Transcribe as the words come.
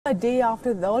A day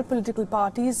after all political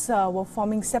parties were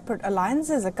forming separate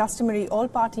alliances, a customary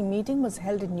all-party meeting was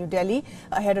held in New Delhi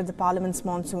ahead of the Parliament's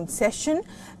monsoon session.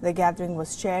 The gathering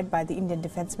was chaired by the Indian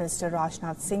Defence Minister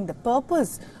Rajnath Singh. The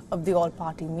purpose of the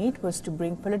all-party meet was to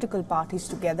bring political parties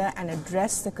together and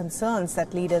address the concerns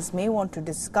that leaders may want to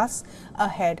discuss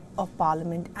ahead of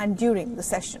Parliament and during the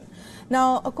session.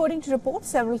 Now, according to reports,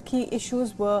 several key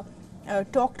issues were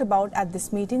talked about at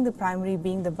this meeting, the primary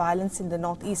being the violence in the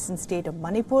northeastern state of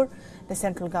Manipur. The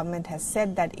central government has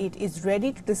said that it is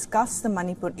ready to discuss the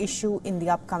Manipur issue in the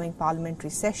upcoming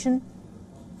parliamentary session.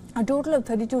 A total of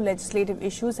 32 legislative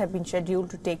issues have been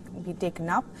scheduled to be taken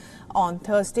up on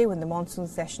Thursday when the monsoon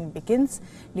session begins.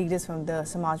 Leaders from the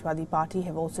Samajwadi Party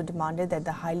have also demanded that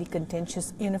the highly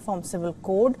contentious Uniform Civil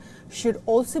Code should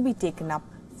also be taken up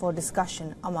for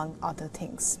discussion, among other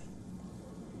things.